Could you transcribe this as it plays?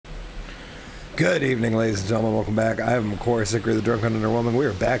Good evening, ladies and gentlemen. Welcome back. I am, of course, Zikri the Drunk Underwoman. We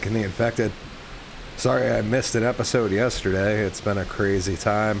are back in the Infected. Sorry I missed an episode yesterday. It's been a crazy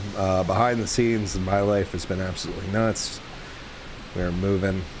time. Behind the scenes in my life has been absolutely nuts. We are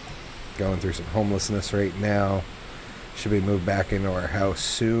moving, going through some homelessness right now. Should be moved back into our house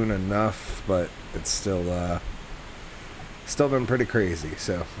soon enough, but it's still been pretty crazy.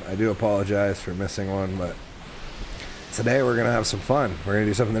 So I do apologize for missing one, but today we're going to have some fun. We're going to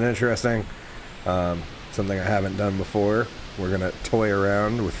do something interesting. Something I haven't done before. We're going to toy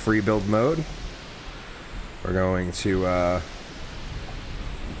around with free build mode. We're going to, let's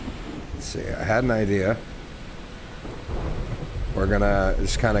see, I had an idea. We're going to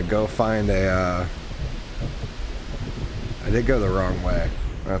just kind of go find a, I did go the wrong way.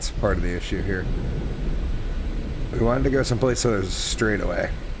 That's part of the issue here. We wanted to go someplace so there's a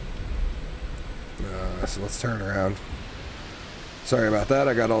straightaway. So let's turn around. Sorry about that.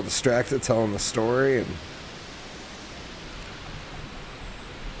 I got all distracted telling the story. And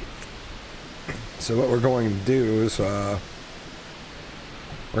so what we're going to do is we're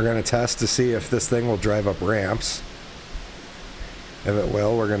going to test to see if this thing will drive up ramps. If it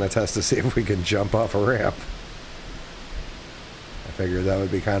will, we're going to test to see if we can jump off a ramp. I figured that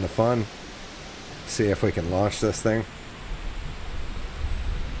would be kind of fun. See if we can launch this thing.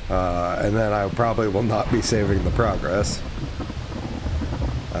 And then I probably will not be saving the progress.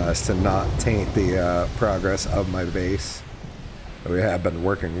 As to not taint the progress of my base that we have been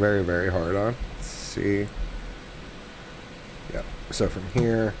working very, very hard on. Let's see. Yep. So from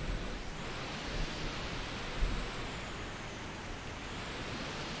here.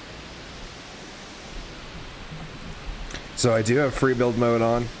 So I do have free build mode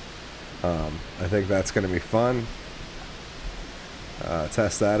on. I think that's going to be fun.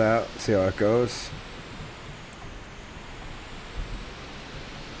 Test that out, see how it goes.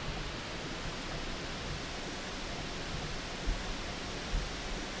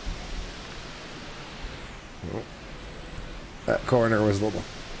 That corner was a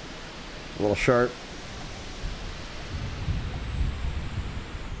little sharp.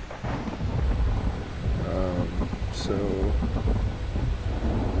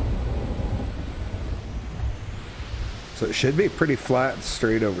 So it should be pretty flat and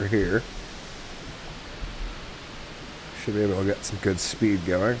straight over here. Should be able to get some good speed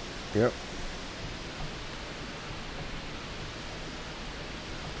going. Yep.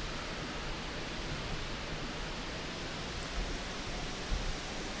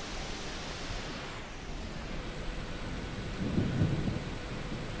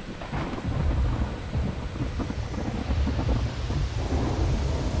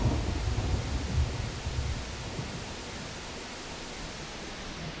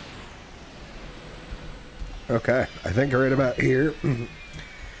 Okay, I think right about here.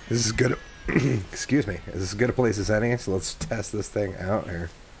 This is good. Excuse me. This is as good a place as any. So let's test this thing out here.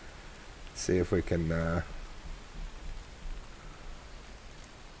 See if we can.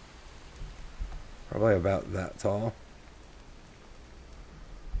 Probably about that tall.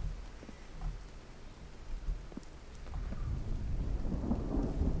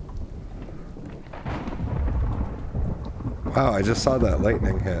 Wow! I just saw that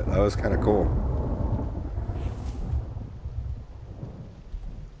lightning hit. That was kind of cool.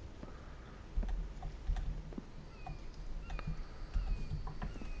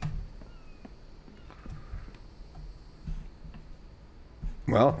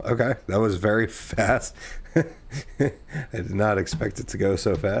 Well, okay, that was very fast. I did not expect it to go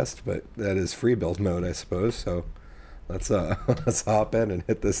so fast, but that is free build mode, I suppose. So let's let's hop in and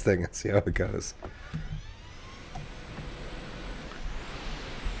hit this thing and see how it goes.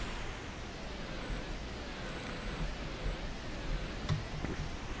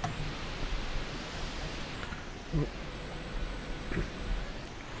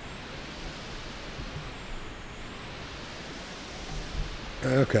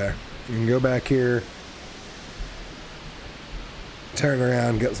 Okay, you can go back here, turn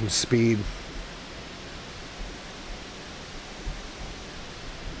around, get some speed.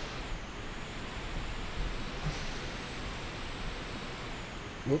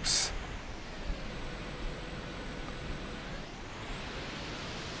 Whoops.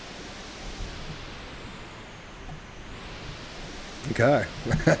 Okay,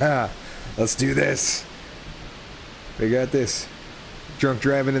 let's do this. We got this. Drunk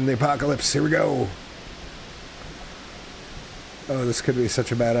driving in the apocalypse. Here we go. Oh, this could be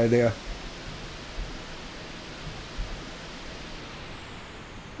such a bad idea.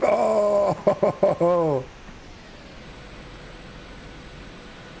 Oh!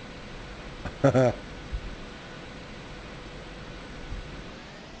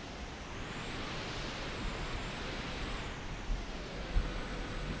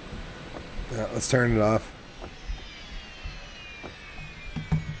 Let's turn it off.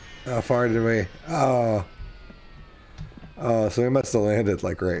 How far did we... Oh. Oh, so we must have landed,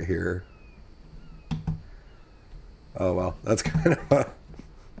 like, right here. Oh, well. That's kind of a...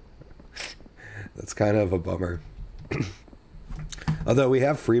 That's kind of a bummer. Although we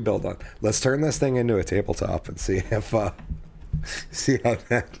have free build on. Let's turn this thing into a tabletop and see if... see how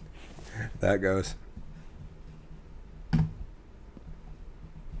that goes.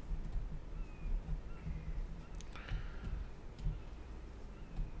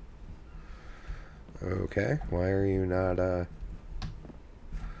 Okay, why are you not, Yeah,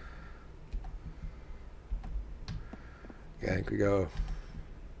 I think we go...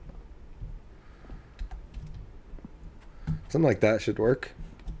 Something like that should work.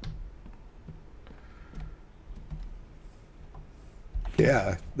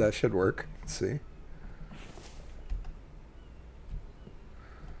 Yeah, that should work. Let's see.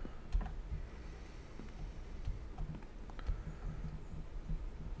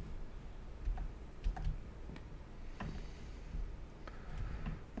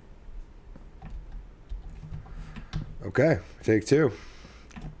 Okay, take two.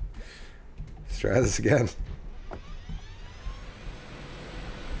 Let's try this again.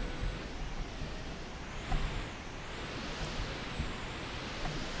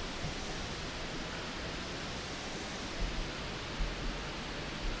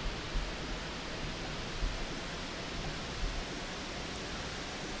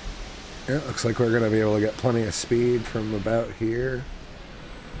 Yeah, looks like we're going to be able to get plenty of speed from about here.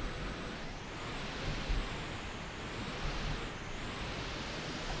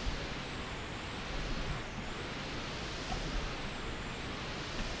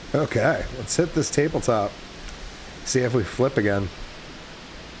 Okay, let's hit this tabletop. See if we flip again.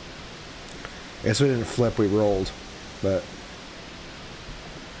 I guess we didn't flip, we rolled. But...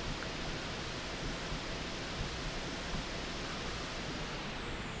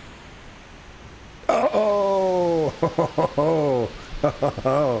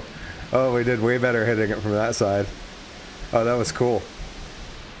 Oh, we did way better hitting it from that side. Oh, that was cool.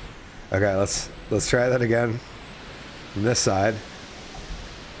 Okay, let's try that again from this side.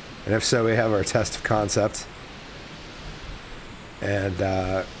 And if so, we have our test of concept. And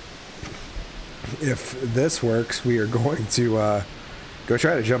if this works, we are going to go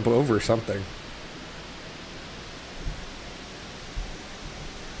try to jump over something.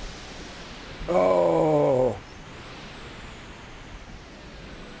 Oh!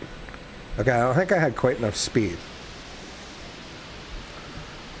 Okay, I don't think I had quite enough speed.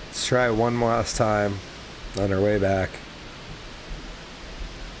 Let's try one last time on our way back.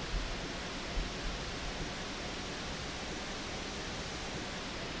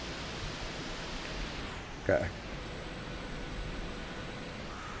 Okay.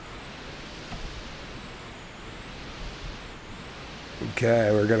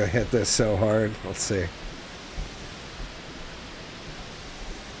 Okay, we're gonna hit this so hard. Let's see.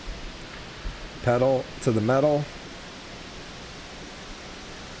 Pedal to the metal.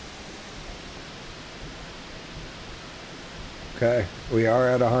 Okay, we are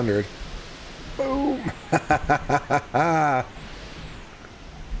at 100. Boom!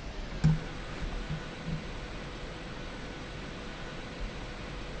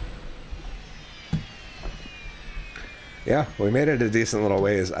 Yeah, we made it a decent little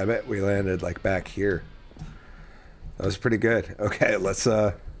ways. I bet we landed like back here. That was pretty good. Okay, let's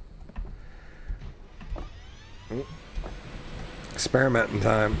experimenting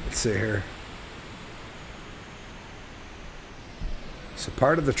time. Let's see here. So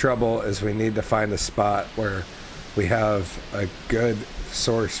part of the trouble is we need to find a spot where we have a good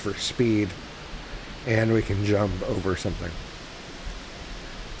source for speed and we can jump over something.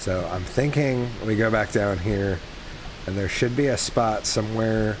 So I'm thinking we go back down here and there should be a spot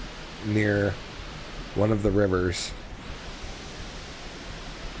somewhere near one of the rivers.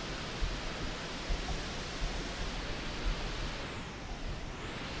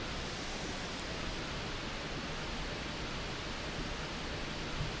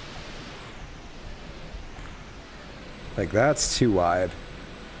 Like, that's too wide.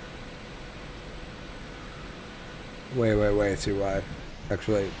 Way too wide.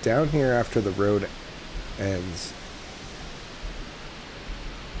 Actually, down here after the road ends.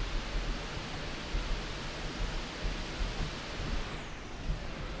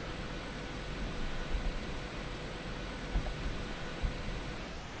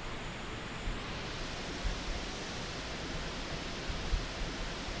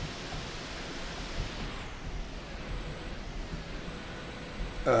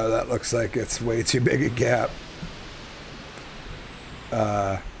 That looks like it's way too big a gap.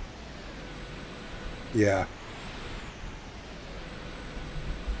 Yeah.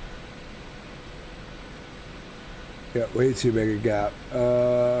 Yeah, way too big a gap.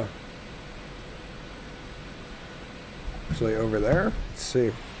 Actually, over there. Let's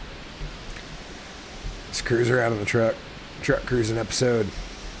see. Let's cruise around in the truck. Truck cruising episode.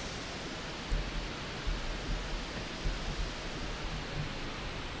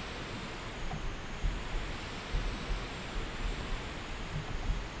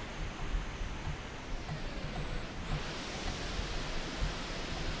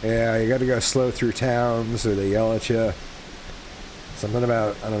 Yeah, you gotta go slow through towns or they yell at you. Something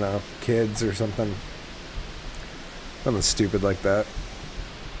about, I don't know, kids or something. Something stupid like that.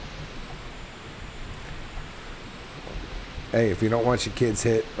 Hey, if you don't want your kids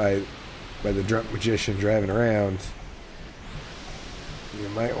hit by the drunk magician driving around, you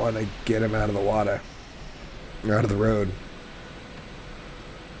might want to get them out of the water. Or out of the road.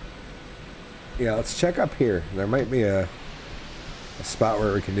 Yeah, let's check up here. There might be a spot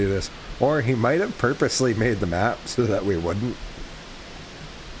where we can do this. Or he might have purposely made the map so that we wouldn't.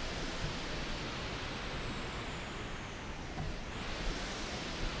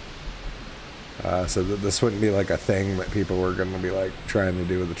 So that this wouldn't be like a thing that people were going to be like trying to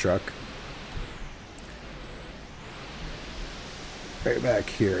do with the truck. Right back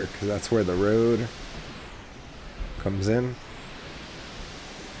here, because that's where the road comes in.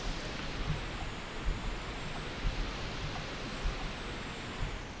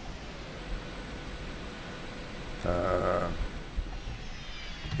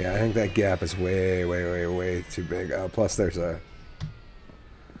 Yeah, I think that gap is way too big. Plus there's a...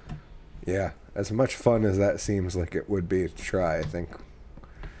 Yeah, as much fun as that seems like it would be to try, I think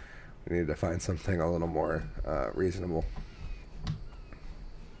we need to find something a little more reasonable.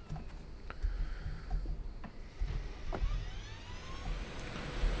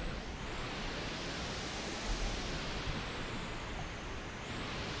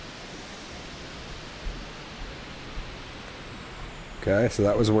 Okay, so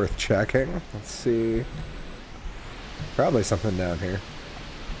that was worth checking. Let's see. Probably something down here.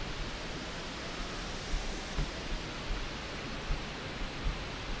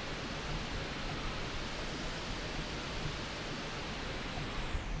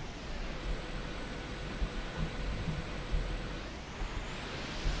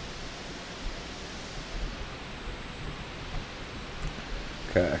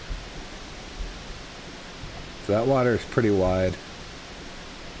 Okay. So that water is pretty wide.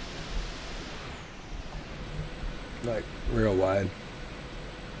 Like, real wide.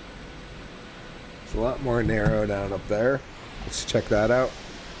 It's a lot more narrow down up there. Let's check that out.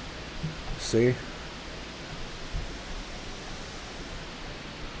 See?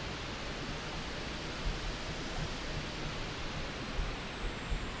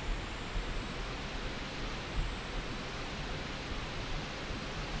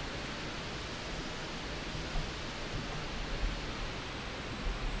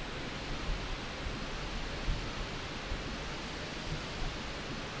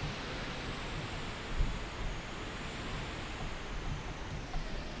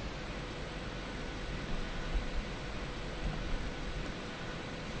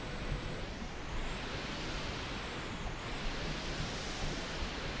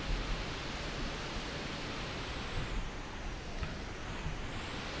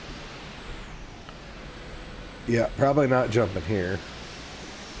 Yeah, probably not jumping here.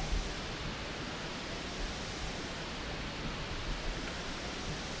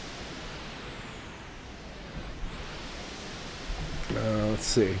 Let's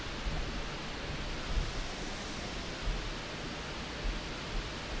see.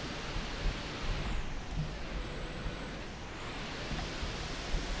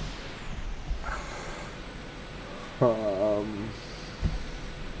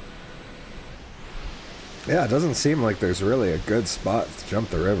 Yeah, it doesn't seem like there's really a good spot to jump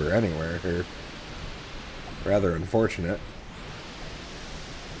the river anywhere here. Rather unfortunate.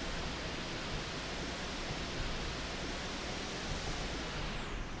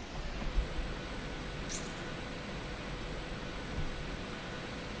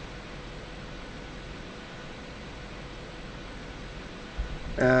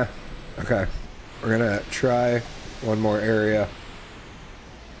 Okay. We're gonna try one more area.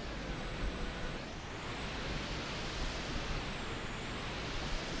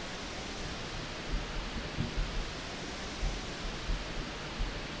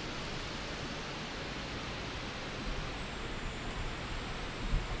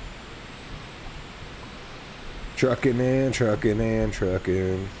 Trucking in, trucking in,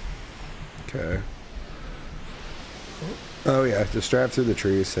 trucking. Okay. Oh yeah, just drive through the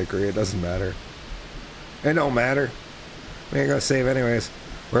trees, Hickory. It doesn't matter. It don't matter. We ain't gonna save anyways.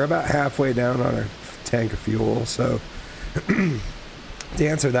 We're about halfway down on our tank of fuel, so to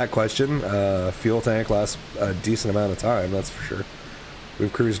answer that question, fuel tank lasts a decent amount of time, that's for sure.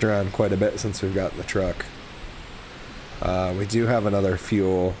 We've cruised around quite a bit since we've gotten the truck. We do have another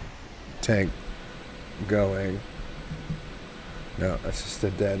fuel tank going. No, that's just a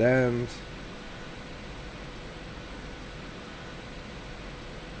dead end.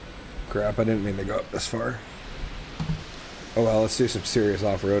 Crap, I didn't mean to go up this far. Oh well, let's do some serious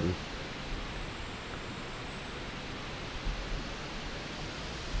off-roading.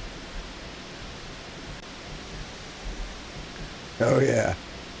 Oh yeah.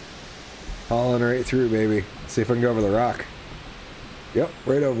 Hauling right through, baby. See if I can go over the rock. Yep,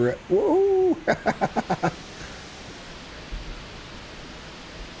 right over it. Woo!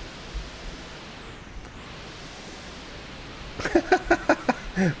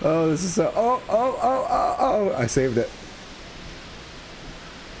 Oh, this is so... Oh! I saved it.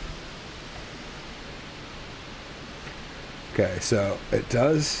 Okay, so it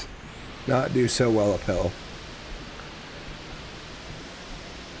does not do so well uphill.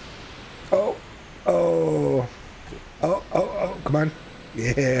 Oh, come on.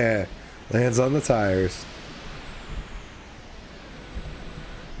 Yeah, lands on the tires.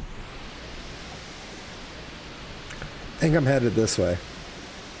 I think I'm headed this way.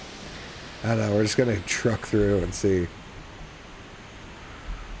 I don't know, we're just gonna truck through and see.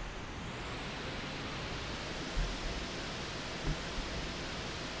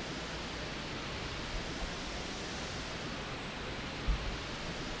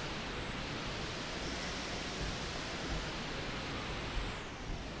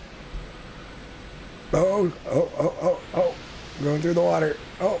 Oh, going through the water.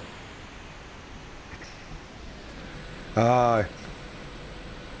 Oh.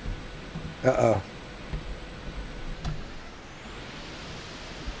 Uh-oh.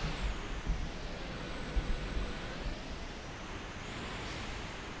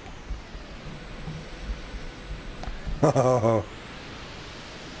 Oh.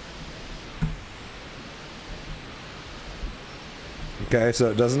 Okay, so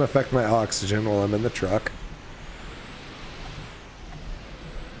it doesn't affect my oxygen while I'm in the truck.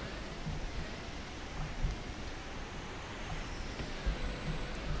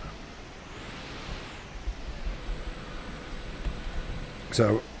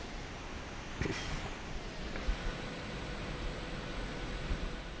 So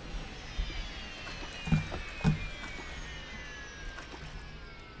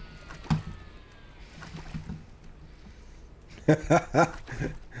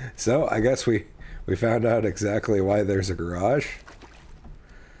so I guess we found out exactly why there's a garage,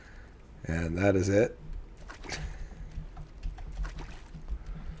 and that is it.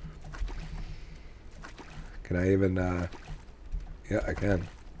 Can I even yeah, I can.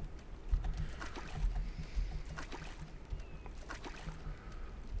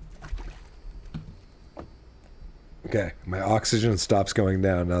 Okay, my oxygen stops going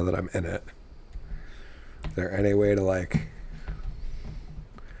down now that I'm in it. Is there any way to like...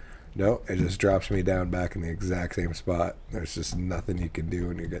 No, it just drops me down back in the exact same spot. There's just nothing you can do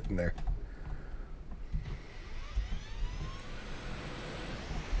when you're getting there.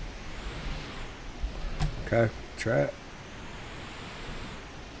 Okay, try it.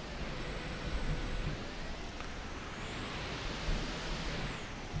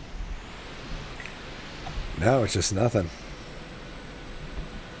 No, it's just nothing.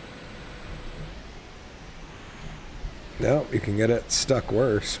 No, you can get it stuck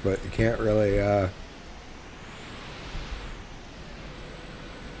worse, but you can't really,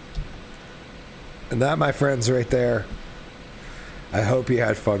 And that, my friends, right there, I hope you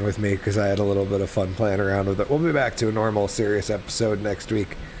had fun with me, because I had a little bit of fun playing around with it. We'll be back to a normal, serious episode next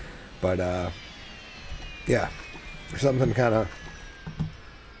week. But, yeah, there's something kind of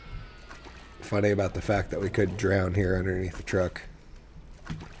funny about the fact that we could drown here underneath the truck.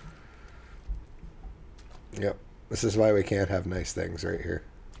 Yep. This is why we can't have nice things right here.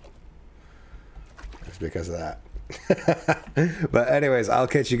 It's because of that. But anyways, I'll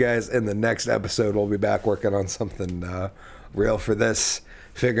catch you guys in the next episode. We'll be back working on something real for this,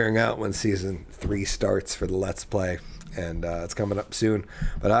 figuring out when season 3 starts for the Let's Play. And it's coming up soon.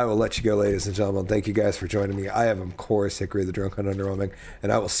 But I will let you go, ladies and gentlemen. Thank you guys for joining me. I have, of course, Hickory the Drunk and Underwhelming.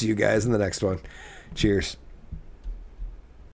 And I will see you guys in the next one. Cheers.